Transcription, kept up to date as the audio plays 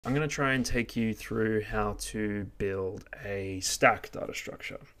I'm going to try and take you through how to build a stack data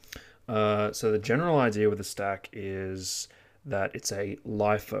structure. So the general idea with a stack is that it's a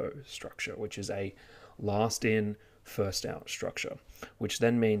LIFO structure, which is a last in, first out structure, which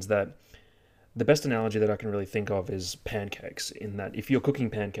then means that the best analogy that I can really think of is pancakes, in that if you're cooking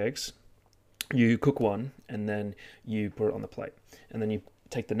pancakes, you cook one and then you put it on the plate. And then you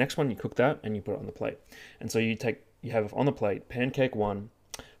take the next one, you cook that, and you put it on the plate. And so you have on the plate pancake one,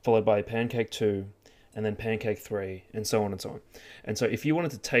 followed by pancake 2, and then pancake 3, and so on and so on. And so if you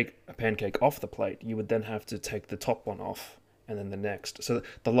wanted to take a pancake off the plate, you would then have to take the top one off, and then the next. So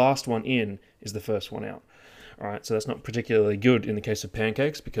the last one in is the first one out. All right, so that's not particularly good in the case of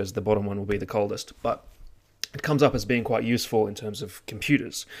pancakes because the bottom one will be the coldest, but it comes up as being quite useful in terms of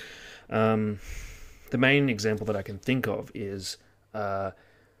computers. The main example that I can think of is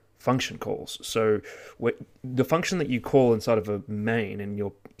function calls. So the function that you call inside of a main in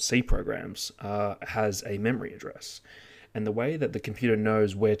your C programs has a memory address. And the way that the computer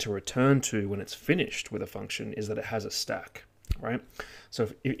knows where to return to when it's finished with a function is that it has a stack, right? So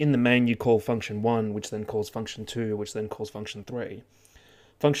if in the main you call function 1, which then calls function 2, which then calls function 3.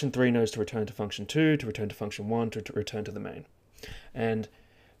 Function 3 knows to return to function 2, to return to function 1, to return to the main. And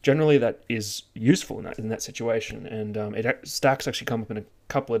generally that is useful in that situation, and stacks actually come up in a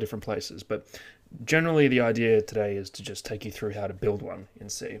couple of different places, but generally the idea today is to just take you through how to build one in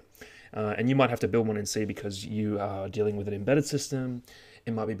C. And you might have to build one in C because you are dealing with an embedded system.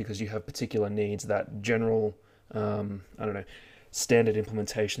 It might be because you have particular needs that general, standard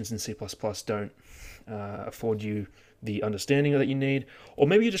implementations in C++ don't afford you the understanding that you need, or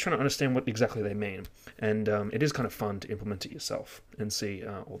maybe you're just trying to understand what exactly they mean. And it is kind of fun to implement it yourself and see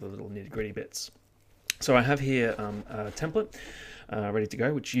all the little nitty-gritty bits. So I have here a template ready to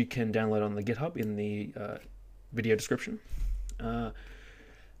go, which you can download on the GitHub in the video description. I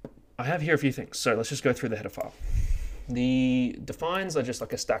have here a few things, so let's just go through the header file. The defines are just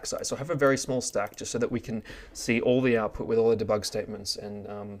like a stack size, so I have a very small stack just so that we can see all the output with all the debug statements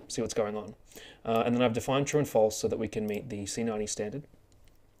and see what's going on. And then I've defined true and false so that we can meet the C90 standard.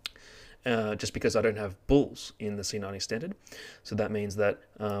 Just because I don't have bools in the C90 standard, so that means that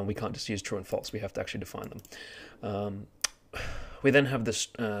we can't just use true and false, we have to actually define them. We then have this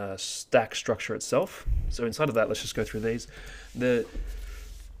stack structure itself, so inside of that, let's just go through these.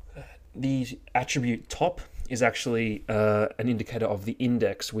 The attribute top is actually an indicator of the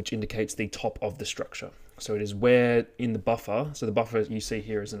index, which indicates the top of the structure. So it is where in the buffer, so the buffer you see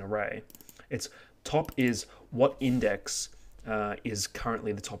here is an array. Its top is what index is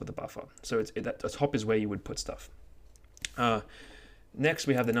currently the top of the buffer. So the top is where you would put stuff. Next,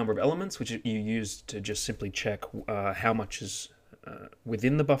 we have the number of elements, which you use to just simply check how much is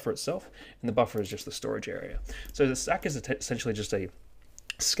within the buffer itself, and the buffer is just the storage area. So the stack is essentially just a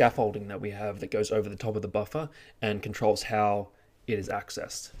scaffolding that we have that goes over the top of the buffer and controls how it is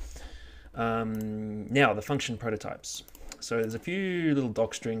accessed. Now, the function prototypes. So there's a few little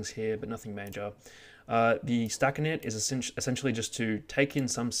doc strings here, but nothing major. The stack init is essentially just to take in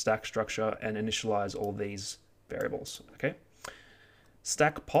some stack structure and initialize all these variables, okay?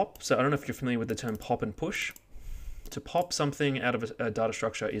 Stack pop, so I don't know if you're familiar with the term pop and push. To pop something out of a data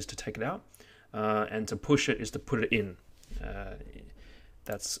structure is to take it out, and to push it is to put it in.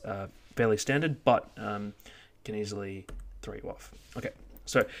 That's fairly standard, but can easily throw you off. Okay,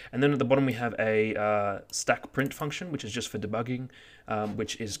 so, and then at the bottom we have a stack print function, which is just for debugging,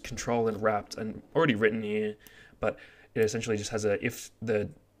 which is control and wrapped and already written here, but it essentially just has a, if the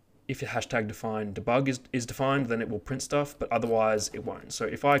hashtag defined debug is defined, then it will print stuff, but otherwise it won't. So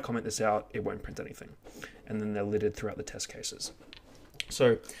if I comment this out, it won't print anything. And then they're littered throughout the test cases.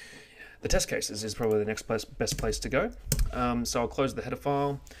 So the test cases is probably the next best place to go. So I'll close the header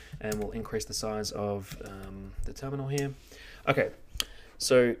file and we'll increase the size of the terminal here. Okay,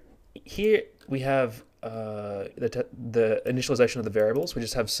 so here we have the initialization of the variables. We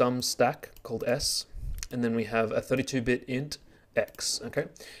just have some stack called S, and then we have a 32-bit int X, okay?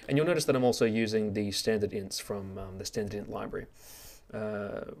 And you'll notice that I'm also using the standard ints from the standard int library.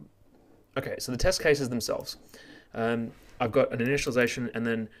 Okay, so the test cases themselves. I've got an initialization, and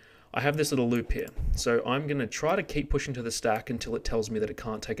then I have this little loop here. So I'm going to try to keep pushing to the stack until it tells me that it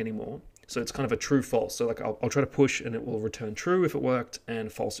can't take any more. So it's kind of a true-false. So like I'll try to push, and it will return true if it worked,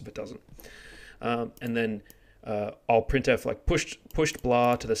 and false if it doesn't. And then I'll printf like pushed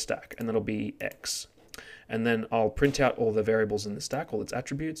blah to the stack, and that'll be X. And then I'll print out all the variables in the stack, all its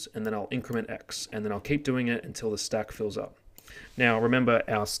attributes, and then I'll increment X. And then I'll keep doing it until the stack fills up. Now remember,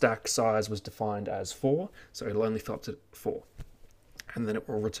 our stack size was defined as 4, so it'll only fill up to 4. And then it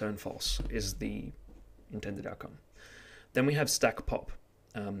will return false, is the intended outcome. Then we have stack pop.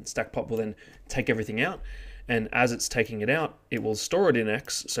 stack pop will then take everything out, and as it's taking it out, it will store it in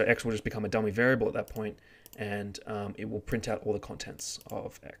X, so X will just become a dummy variable at that point, and it will print out all the contents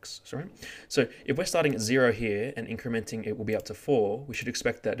of X. Sorry. So if we're starting at 0 here and incrementing it will be up to 4, we should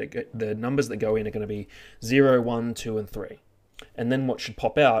expect that the numbers that go in are going to be 0, 1, 2, and 3. And then what should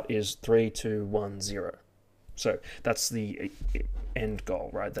pop out is 3, 2, 1, 0. So that's the end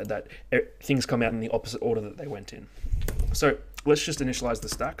goal, right? That things come out in the opposite order that they went in. So let's just initialize the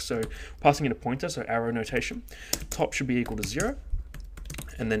stack. So passing in a pointer, so arrow notation. Top should be equal to 0.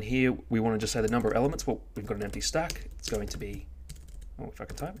 And then here we want to just say the number of elements. Well, we've got an empty stack. It's going to be, well, if I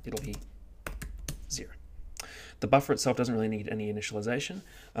can type, it'll be 0. The buffer itself doesn't really need any initialization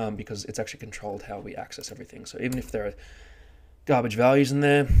because it's actually controlled how we access everything. So even if there are garbage values in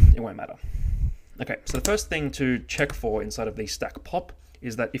there, it won't matter. Okay, so the first thing to check for inside of the stack pop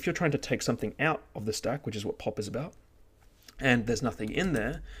is that if you're trying to take something out of the stack, which is what pop is about, and there's nothing in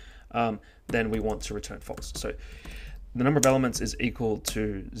there, then we want to return false. So the number of elements is equal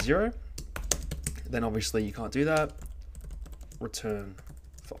to 0. Then obviously you can't do that. Return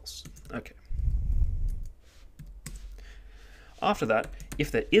false. Okay. After that, if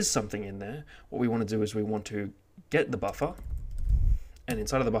there is something in there, what we want to do is we want to get the buffer, and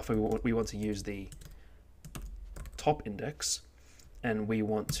inside of the buffer we want to use the top index, and we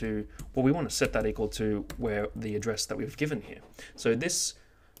want to set that equal to where the address that we've given here. So this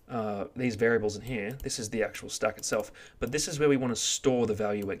these variables in here, this is the actual stack itself, but this is where we want to store the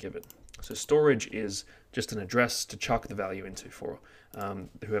value we're given. So storage is just an address to chuck the value into for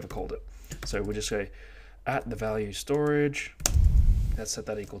whoever called it. So we'll just say at the value storage, let's set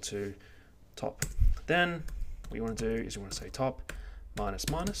that equal to top. Then what you want to do is you want to say top minus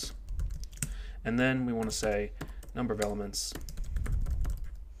minus, and then we want to say number of elements,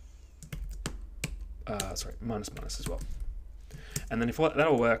 minus minus as well. And then if that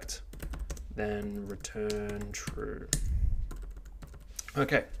all worked, then return true.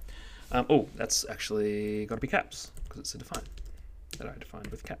 Okay. Oh, that's actually got to be caps because it's a define that I defined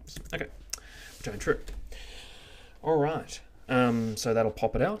with caps. Okay. Return true. All right. So that'll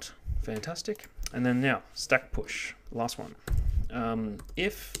pop it out. Fantastic. And then now stack push. Last one.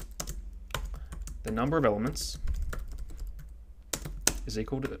 If the number of elements is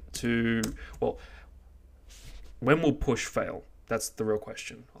equal to well, when will push fail? That's the real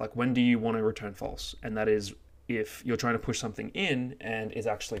question. Like, when do you want to return false? And that is if you're trying to push something in and is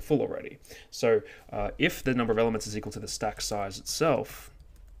actually full already. So if the number of elements is equal to the stack size itself,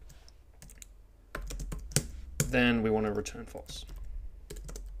 then we want to return false.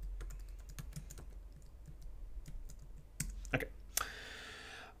 Okay.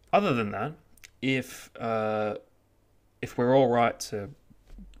 Other than that, if we're all right to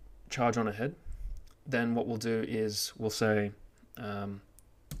charge on ahead, then what we'll do is we'll say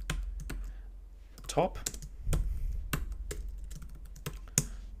top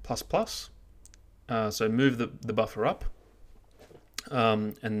plus plus, so move the buffer up,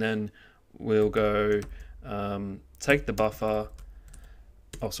 and then we'll go take the buffer,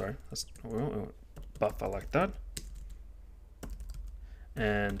 buffer like that,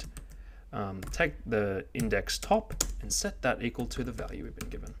 and take the index top and set that equal to the value we've been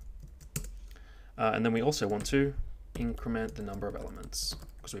given. And then we also want to increment the number of elements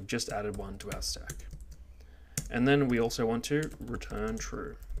because we've just added one to our stack. And then we also want to return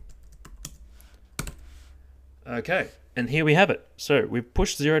true. Okay, and here we have it. So we've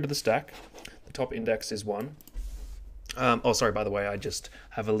pushed 0 to the stack. The top index is 1. Oh, sorry, by the way, I just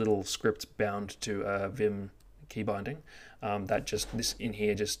have a little script bound to Vim key binding that just, this in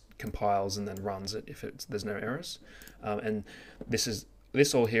here just compiles and then runs it if there's no errors. And this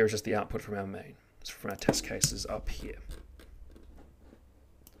all here is just the output from our main. It's from our test cases up here.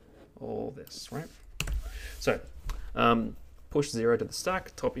 All this, right? So push 0 to the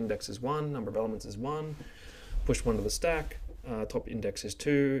stack, top index is 1, number of elements is 1. Push 1 to the stack, top index is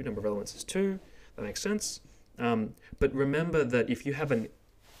 2, number of elements is 2. That makes sense. But remember that if you have an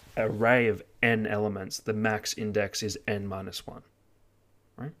array of n elements, the max index is n minus 1,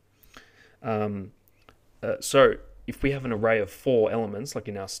 right? So if we have an array of 4 elements, like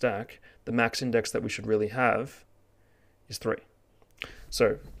in our stack, the max index that we should really have is 3.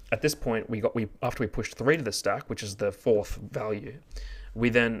 So at this point, after we pushed 3 to the stack, which is the 4th value, we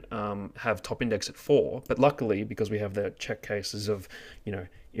then have top index at 4. But luckily, because we have the check cases of,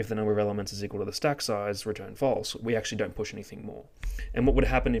 if the number of elements is equal to the stack size, return false, we actually don't push anything more. And what would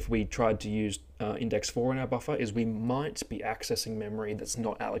happen if we tried to use index 4 in our buffer is we might be accessing memory that's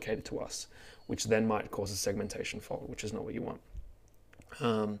not allocated to us, which then might cause a segmentation fault, which is not what you want.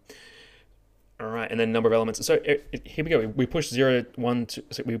 All right, and then number of elements. So here we go. We pushed 0, 1, 2.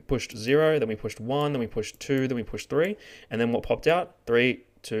 So we pushed 0, then we pushed 1, then we pushed 2, then we pushed 3, and then what popped out? 3,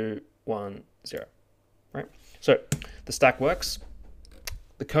 2, 1, 0. Right. So the stack works.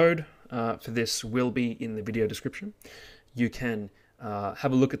 The code for this will be in the video description. You can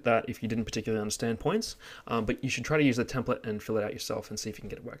have a look at that if you didn't particularly understand points, but you should try to use the template and fill it out yourself and see if you can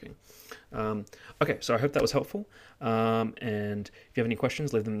get it working. Okay, so I hope that was helpful, and if you have any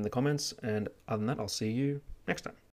questions, leave them in the comments, and other than that, I'll see you next time.